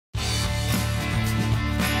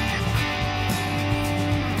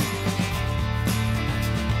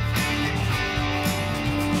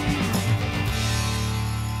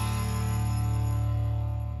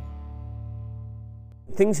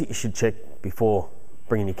things that you should check before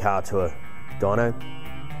bringing your car to a dyno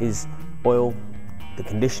is oil, the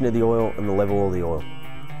condition of the oil and the level of the oil.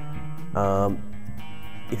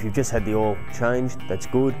 If you've just had the oil changed, that's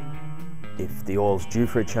good. If the oil's due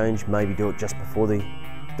for a change, maybe do it just before the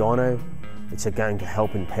dyno. It's going to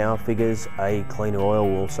help in power figures. Cleaner oil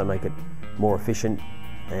will also make it more efficient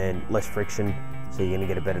and less friction, so you're going to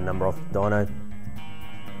get a better number off the dyno.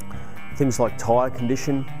 Things like tyre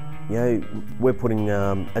condition, you know, we're putting,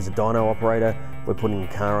 as a dyno operator, we're putting the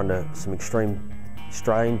car under some extreme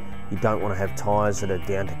strain. You don't want to have tyres that are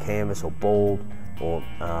down to canvas or bald or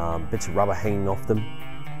bits of rubber hanging off them.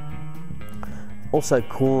 Also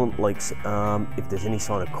coolant leaks, if there's any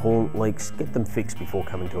sign of coolant leaks, get them fixed before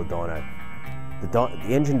coming to a dyno. The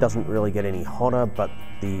engine doesn't really get any hotter, but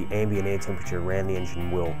the ambient air temperature around the engine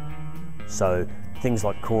will. So things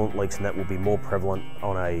like coolant leaks and that will be more prevalent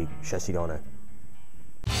on a chassis dyno.